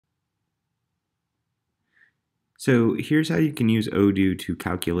So here's how you can use Odoo to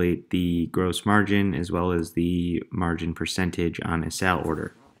calculate the gross margin as well as the margin percentage on a sale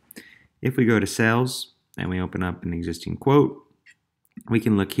order. If we go to sales and we open up an existing quote, we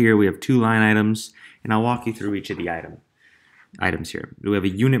can look here. We have two line items, and I'll walk you through each of the items here. We have a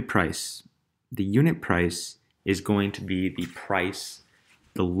unit price. The unit price is going to be the price,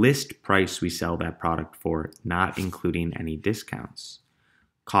 the list price we sell that product for, not including any discounts.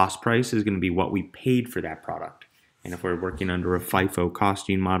 Cost price is going to be what we paid for that product. And if we're working under a FIFO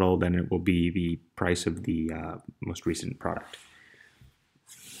costing model, then it will be the price of the most recent product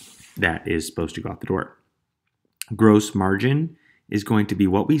that is supposed to go out the door. Gross margin is going to be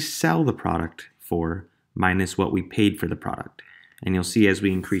what we sell the product for minus what we paid for the product. And you'll see as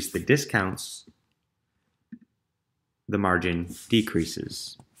we increase the discounts, the margin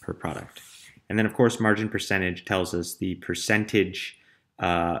decreases per product. And then, of course, margin percentage tells us the percentage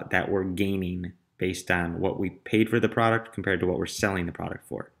that we're gaining based on what we paid for the product compared to what we're selling the product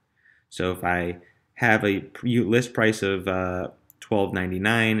for. So if I have a list price of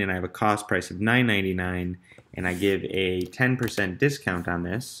 $12.99 and I have a cost price of $9.99 and I give a 10% discount on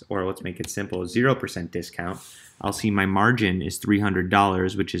this, or let's make it simple, 0% discount, I'll see my margin is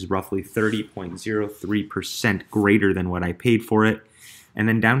 $300, which is roughly 30.03% greater than what I paid for it. And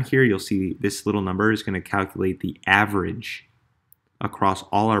then down here, you'll see this little number is going to calculate the average across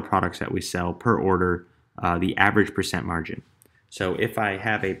all our products that we sell per order, the average percent margin. So if I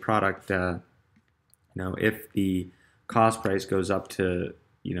have a product, if the cost price goes up to,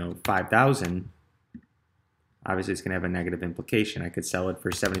 $5,000, obviously it's going to have a negative implication. I could sell it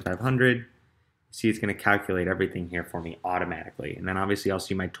for $7,500. See, it's going to calculate everything here for me automatically. And then obviously I'll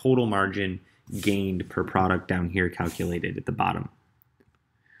see my total margin gained per product down here calculated at the bottom.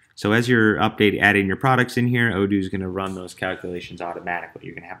 So as you're adding your products in here, Odoo is going to run those calculations automatically.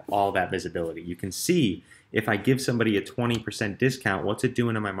 You're going to have all that visibility. You can see if I give somebody a 20% discount, what's it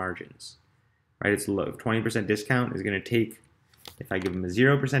doing to my margins? Right? It's low. 20% discount is going to take, if I give them a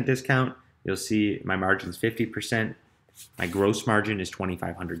 0% discount, you'll see my margin's 50%. My gross margin is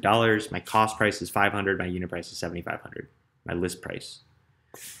 $2,500. My cost price is $500. My unit price is $7,500. My list price.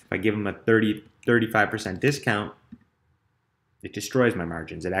 If I give them a 35% discount, it destroys my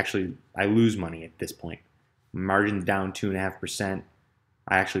margins. I lose money at this point. Margin's down 2.5%.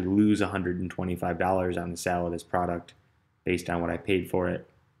 I actually lose $125 on the sale of this product based on what I paid for it,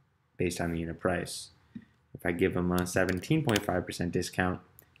 based on the unit price. If I give them a 17.5% discount,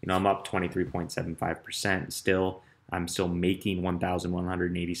 I'm up 23.75%. Still, I'm still making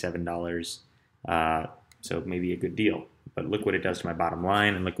 $1,187. So maybe a good deal. But look what it does to my bottom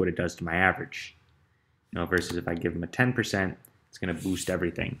line, and look what it does to my average. Versus if I give them a 10%, it's going to boost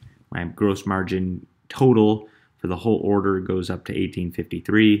everything. My gross margin total for the whole order goes up to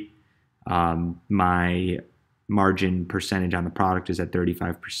 $1,853. My margin percentage on the product is at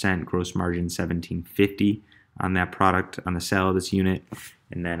 35%. Gross margin $1,750 on that product, on the sale of this unit.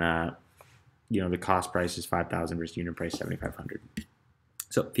 And then, the cost price is $5,000 versus unit price $7,500.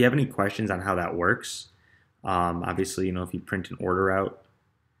 So if you have any questions on how that works, obviously, if you print an order out,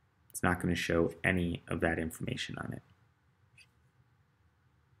 it's not going to show any of that information on it.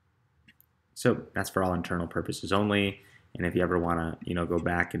 So that's for all internal purposes only. And if you ever want to, go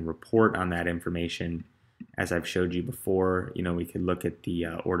back and report on that information, as I've showed you before, we could look at the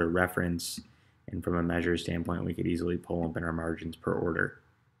order reference, and from a measure standpoint, we could easily pull up in our margins per order,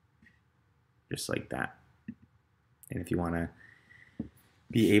 just like that. And if you want to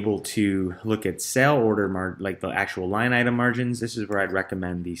be able to look at sale order, like the actual line item margins, this is where I'd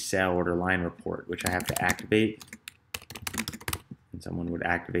recommend the sale order line report, which I have to activate. And someone would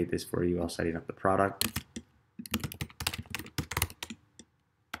activate this for you while setting up the product.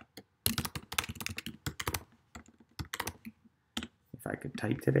 If I could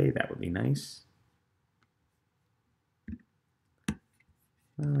type today, that would be nice.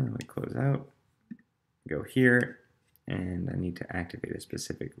 Let me close out. Go here, and I need to activate a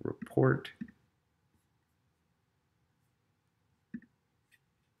specific report.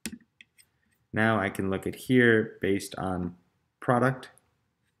 Now I can look at here based on product,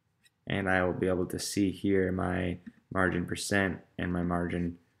 and I will be able to see here my margin percent and my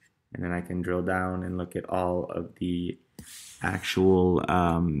margin, and then I can drill down and look at all of the actual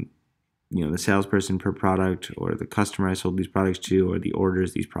the salesperson per product, or the customer I sold these products to, or the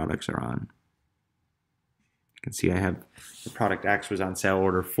orders these products are on. You can see I have the product X was on sale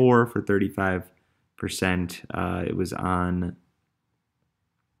order 4 for 35%. It was on,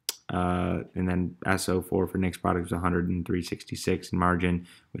 and then SO4 for next product was 103.66 in margin,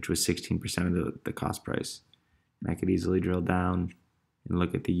 which was 16% of the cost price. And I could easily drill down and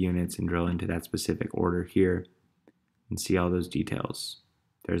look at the units and drill into that specific order here and see all those details.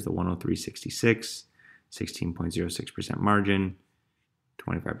 There's the 103.66, 16.06% margin,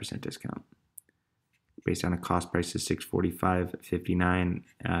 25% discount. Based on a cost price of $645.59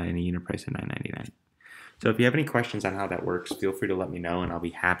 and a unit price of $9.99. So if you have any questions on how that works, feel free to let me know and I'll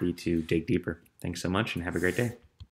be happy to dig deeper. Thanks so much and have a great day.